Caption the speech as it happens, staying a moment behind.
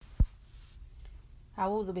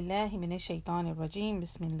أعوذ بالله من الشيطان الرجيم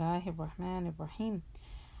بسم الله الرحمن الرحيم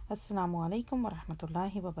Assalamu alaikum wa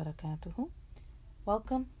rahmatullahi wa barakatuhu.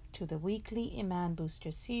 Welcome to the weekly Iman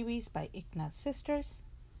Booster series by Ikhlas Sisters.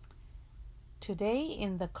 Today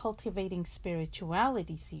in the Cultivating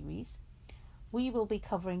Spirituality series, we will be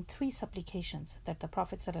covering 3 supplications that the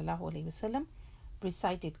Prophet ﷺ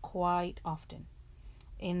recited quite often.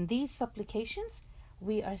 In these supplications,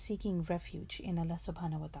 we are seeking refuge in Allah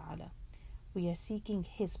subhanahu wa ta'ala. We are seeking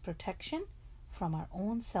His protection from our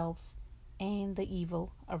own selves and the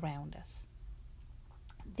evil around us.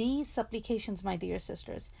 These supplications, my dear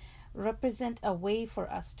sisters, represent a way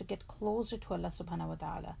for us to get closer to Allah subhanahu wa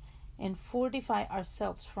ta'ala and fortify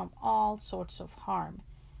ourselves from all sorts of harm.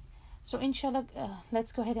 So inshallah,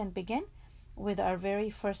 let's go ahead and begin with our very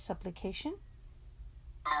first supplication.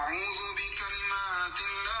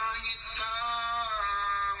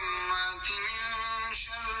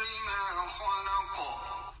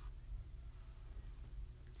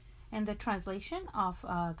 And the translation of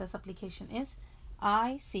the supplication is,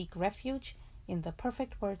 I seek refuge in the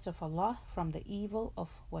perfect words of Allah from the evil of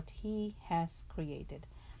what He has created.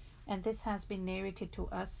 And this has been narrated to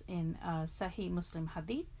us in Sahih Muslim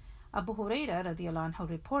Hadith. Abu Hurairah radiallahu anhu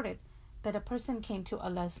reported that a person came to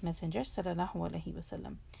Allah's Messenger sallallahu alaihi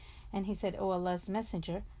wasallam, and he said, O Allah's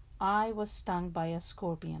Messenger, I was stung by a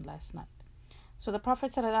scorpion last night. So the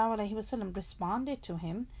Prophet sallallahu alaihi wasallam responded to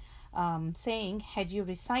him, saying, had you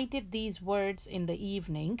recited these words in the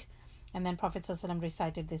evening? And then Prophet ﷺ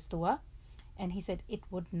recited this dua, and he said, it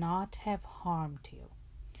would not have harmed you.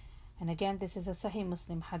 And again, this is a Sahih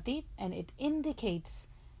Muslim hadith, and it indicates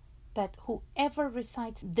that whoever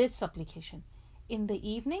recites this supplication in the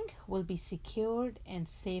evening will be secured and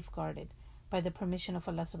safeguarded by the permission of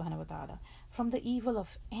Allah subhanahu wa ta'ala from the evil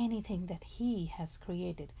of anything that He has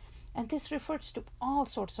created. And this refers to all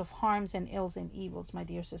sorts of harms and ills and evils, my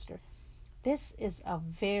dear sister. This is a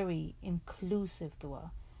very inclusive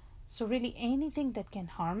dua. So really anything that can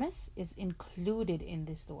harm us is included in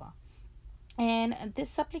this dua. And this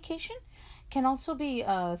supplication can also be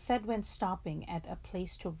said when stopping at a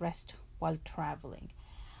place to rest while traveling.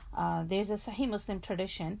 There's a Sahih Muslim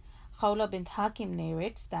tradition. Khawla bint Hakim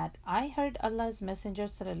narrates that I heard Allah's Messenger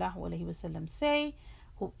sallallahu alaihi wasallam say,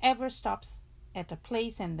 whoever stops at a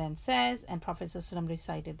place and then says, and Prophet ﷺ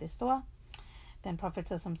recited this dua, then Prophet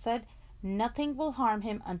ﷺ said, nothing will harm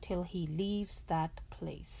him until he leaves that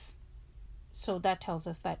place. So that tells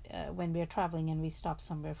us that when we are traveling and we stop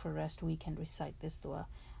somewhere for rest, we can recite this dua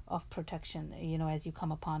of protection. You know, as you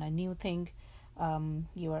come upon a new thing,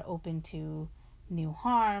 you are open to new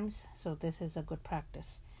harms. So this is a good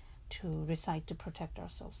practice to recite to protect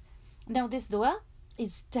ourselves. Now, this dua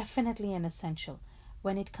is definitely an essential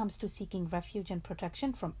when it comes to seeking refuge and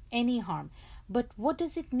protection from any harm. But what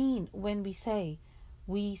does it mean when we say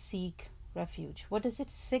we seek refuge? What does it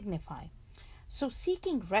signify? So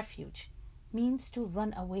seeking refuge means to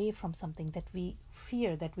run away from something that we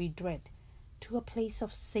fear, that we dread, to a place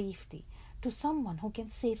of safety, to someone who can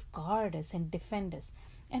safeguard us and defend us.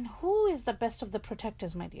 And who is the best of the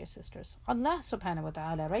protectors, my dear sisters? Allah subhanahu wa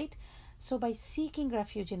ta'ala, right? So by seeking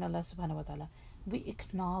refuge in Allah subhanahu wa ta'ala, we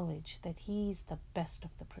acknowledge that He is the best of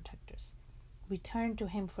the protectors. We turn to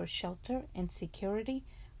Him for shelter and security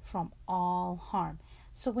from all harm.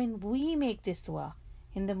 So when we make this dua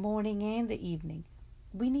in the morning and the evening,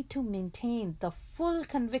 we need to maintain the full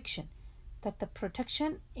conviction that the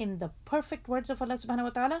protection in the perfect words of Allah subhanahu wa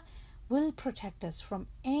ta'ala will protect us from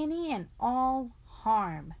any and all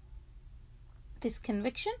harm. This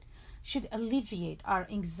conviction should alleviate our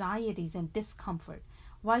anxieties and discomfort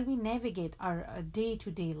while we navigate our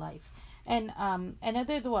day-to-day life. And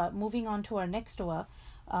another dua, moving on to our next dua,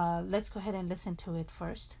 let's go ahead and listen to it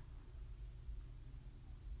first.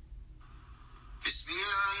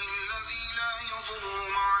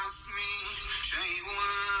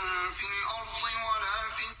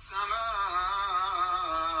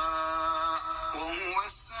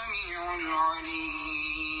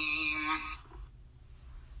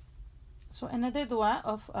 So another dua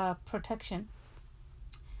of protection,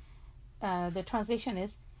 the translation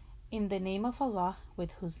is, in the name of Allah,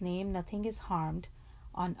 with whose name nothing is harmed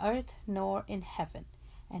on earth nor in heaven,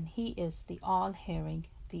 and He is the all-hearing,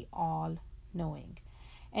 the all-knowing.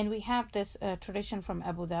 And we have this tradition from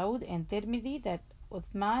Abu Dawud and Tirmidhi that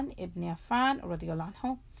Uthman ibn Affan radiallahu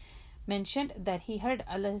anhu mentioned that he heard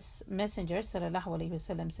Allah's Messenger sallallahu alaihi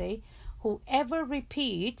wasallam say, whoever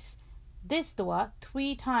repeats this dua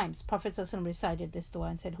 3 times, Prophet ﷺ recited this dua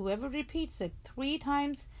and said, whoever repeats it 3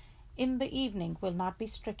 times in the evening will not be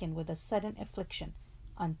stricken with a sudden affliction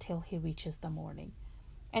until he reaches the morning.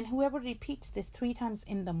 And whoever repeats this 3 times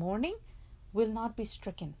in the morning will not be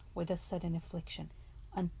stricken with a sudden affliction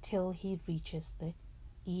until he reaches the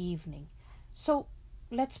evening. So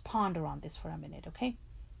let's ponder on this for a minute, okay?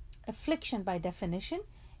 Affliction, by definition,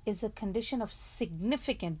 is a condition of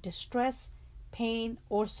significant distress, pain,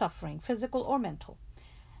 or suffering, physical or mental.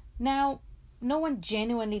 Now, no one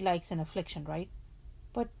genuinely likes an affliction, right?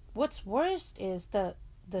 But what's worst is the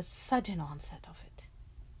sudden onset of it.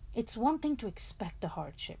 It's one thing to expect a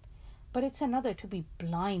hardship, but it's another to be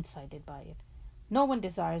blindsided by it. No one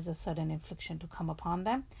desires a sudden infliction to come upon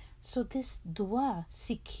them, so this dua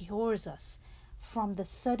secures us from the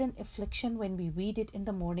sudden affliction when we read it in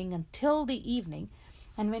the morning until the evening.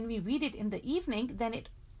 And when we read it in the evening, then it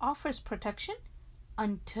offers protection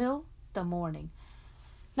until the morning.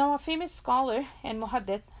 Now, a famous scholar and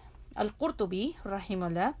muhaddith, Al-Qurtubi,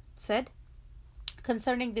 rahimahullah, said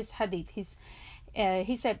concerning this hadith,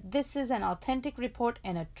 he said, this is an authentic report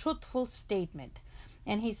and a truthful statement.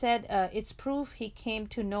 And he said it's proof he came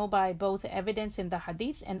to know by both evidence in the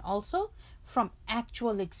hadith and also from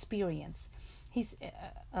actual experience.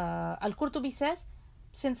 Al-Qurtubi says,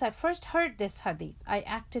 since I first heard this hadith, I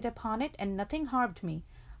acted upon it and nothing harmed me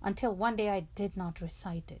until one day I did not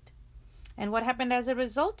recite it. And what happened as a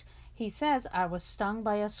result? He says, I was stung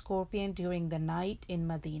by a scorpion during the night in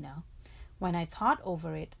Medina. When I thought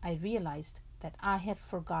over it, I realized that I had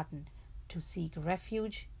forgotten to seek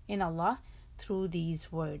refuge in Allah through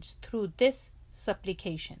these words, through this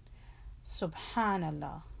supplication.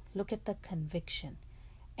 Subhanallah, look at the conviction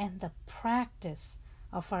and the practice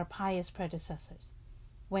of our pious predecessors.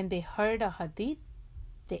 When they heard a hadith,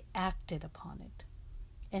 they acted upon it.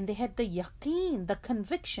 And they had the yaqeen, the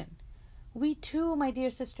conviction. We too, my dear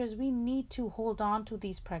sisters, we need to hold on to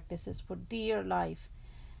these practices for dear life.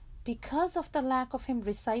 Because of the lack of him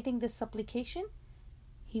reciting this supplication,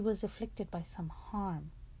 he was afflicted by some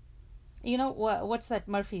harm. You know, what's that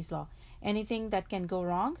Murphy's Law? Anything that can go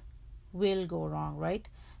wrong will go wrong, right?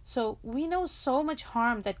 So we know so much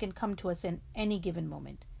harm that can come to us in any given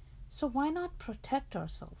moment. So why not protect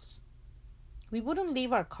ourselves? We wouldn't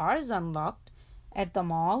leave our cars unlocked at the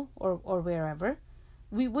mall or wherever.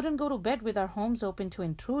 We wouldn't go to bed with our homes open to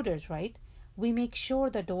intruders, right? We make sure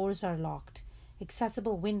the doors are locked,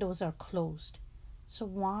 accessible windows are closed. So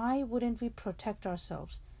why wouldn't we protect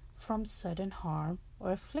ourselves from sudden harm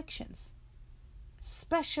or afflictions?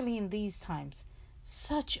 Especially in these times,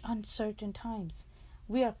 such uncertain times,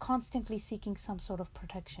 we are constantly seeking some sort of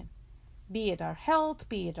protection. Be it our health,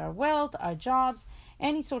 be it our wealth, our jobs,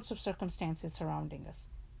 any sorts of circumstances surrounding us.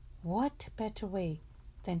 What better way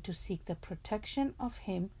than to seek the protection of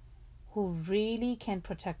him who really can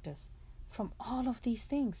protect us from all of these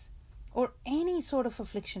things or any sort of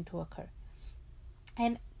affliction to occur?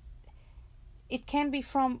 And it can be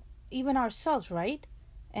from even ourselves, right?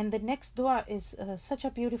 And the next dua is such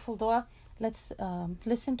a beautiful dua. Let's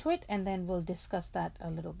listen to it and then we'll discuss that a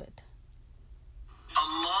little bit.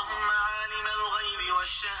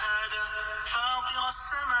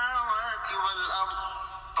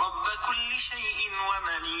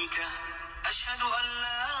 أشهد أن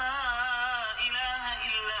لا إله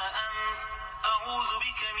إلا أنت أعوذ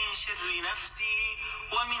بك من شر نفسي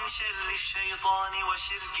ومن شر الشيطان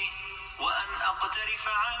وشركه وأن أقترف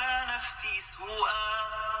على نفسي سوءا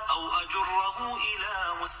أو أجره إلى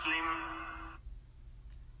مسلم.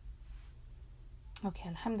 Okay,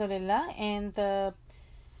 alhamdulillah. And the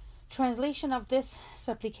translation of this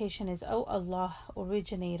supplication is, O Allah,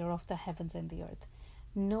 originator of the heavens and the earth,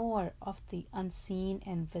 knower of the unseen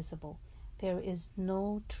and visible, there is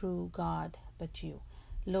no true God but you,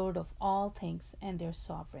 Lord of all things and their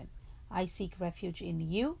sovereign. I seek refuge in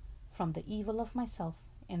you from the evil of myself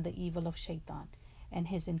and the evil of Shaitan and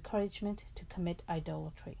his encouragement to commit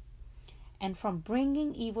idolatry, and from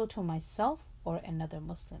bringing evil to myself or another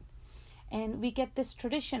Muslim. And we get this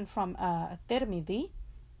tradition from Tirmidhi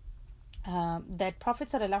that Prophet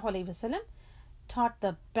ﷺ taught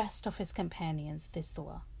the best of his companions this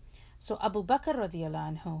dua. So Abu Bakr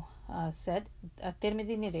radiallahu anhu said,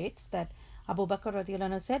 Tirmidhi narrates that Abu Bakr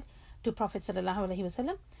radiallahu anhu said to Prophet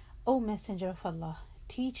ﷺ, O Messenger of Allah,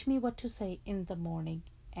 teach me what to say in the morning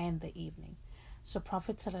and the evening. So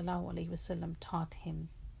Prophet ﷺ taught him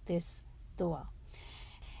this dua.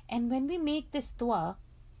 And when we make this dua,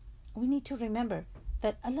 we need to remember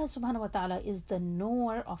that Allah subhanahu wa ta'ala is the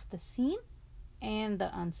knower of the seen and the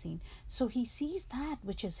unseen. So he sees that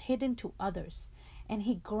which is hidden to others, and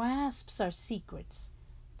he grasps our secrets,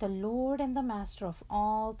 the Lord and the Master of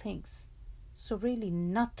all things. So really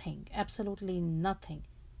nothing, absolutely nothing,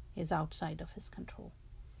 is outside of his control.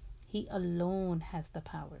 He alone has the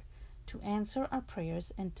power to answer our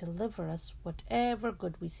prayers and deliver us whatever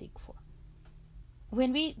good we seek for.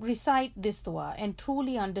 When we recite this dua and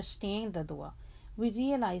truly understand the dua, we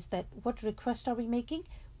realize that what request are we making?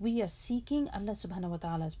 We are seeking Allah subhanahu wa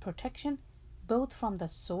ta'ala's protection both from the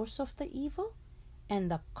source of the evil and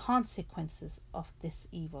the consequences of this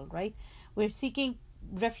evil, right? We're seeking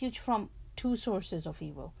refuge from two sources of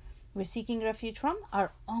evil. We're seeking refuge from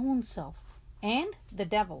our own self and the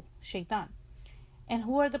devil, shaitan. And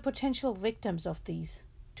who are the potential victims of these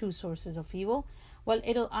two sources of evil? Well,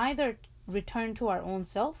 it'll either return to our own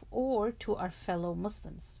self or to our fellow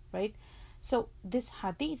Muslims, right? So this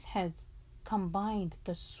hadith has combined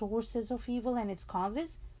the sources of evil and its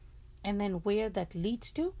causes, and then where that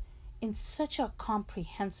leads to, in such a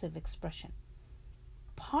comprehensive expression.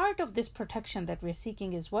 Part of this protection that we're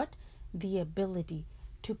seeking is what? The ability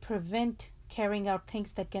to prevent carrying out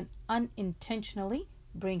things that can unintentionally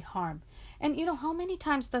bring harm. And how many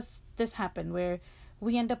times does this happen where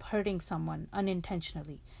we end up hurting someone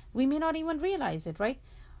unintentionally? We may not even realize it, right?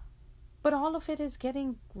 But all of it is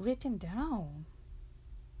getting written down.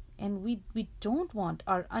 And we don't want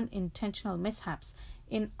our unintentional mishaps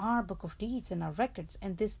in our book of deeds, in our records.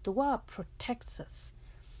 And this dua protects us.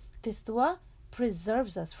 This dua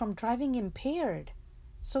preserves us from driving impaired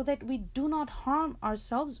so that we do not harm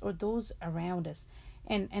ourselves or those around us,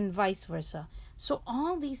 and vice versa. So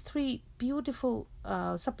all these three beautiful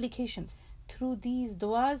supplications, through these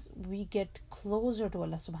duas, we get closer to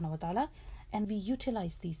Allah subhanahu wa ta'ala, and we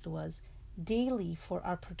utilize these duas daily for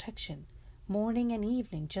our protection, morning and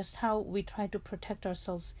evening, just how we try to protect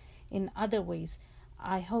ourselves in other ways.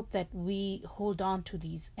 I hope that we hold on to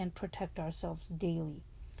these and protect ourselves daily.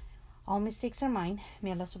 All mistakes are mine.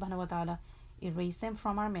 May Allah subhanahu wa ta'ala erase them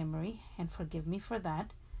from our memory and forgive me for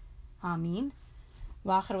that. Ameen.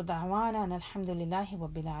 وآخر دعوانا أن الحمد لله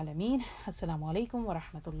رب العالمين. السلام عليكم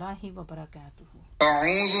ورحمة الله وبركاته.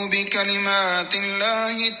 أعوذ بكلمات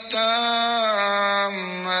الله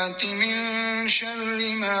التامات من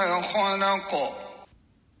شر ما خلق.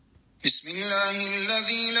 بسم الله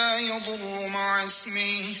الذي لا يضر مع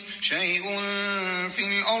اسمه شيء في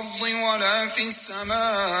الأرض ولا في السماء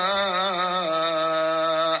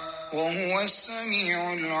وهو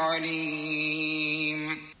السميع العليم.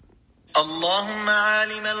 اللهم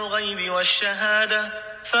عالم الغيب والشهادة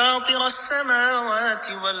فاطر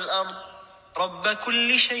السماوات والأرض رب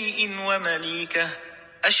كل شيء ومليكه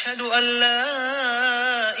أشهد أن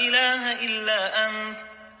لا إله إلا أنت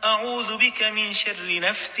أعوذ بك من شر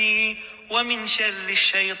نفسي ومن شر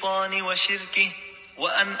الشيطان وشركه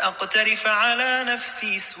وأن أقترف على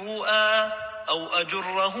نفسي سوءا أو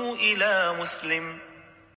أجره إلى مسلم.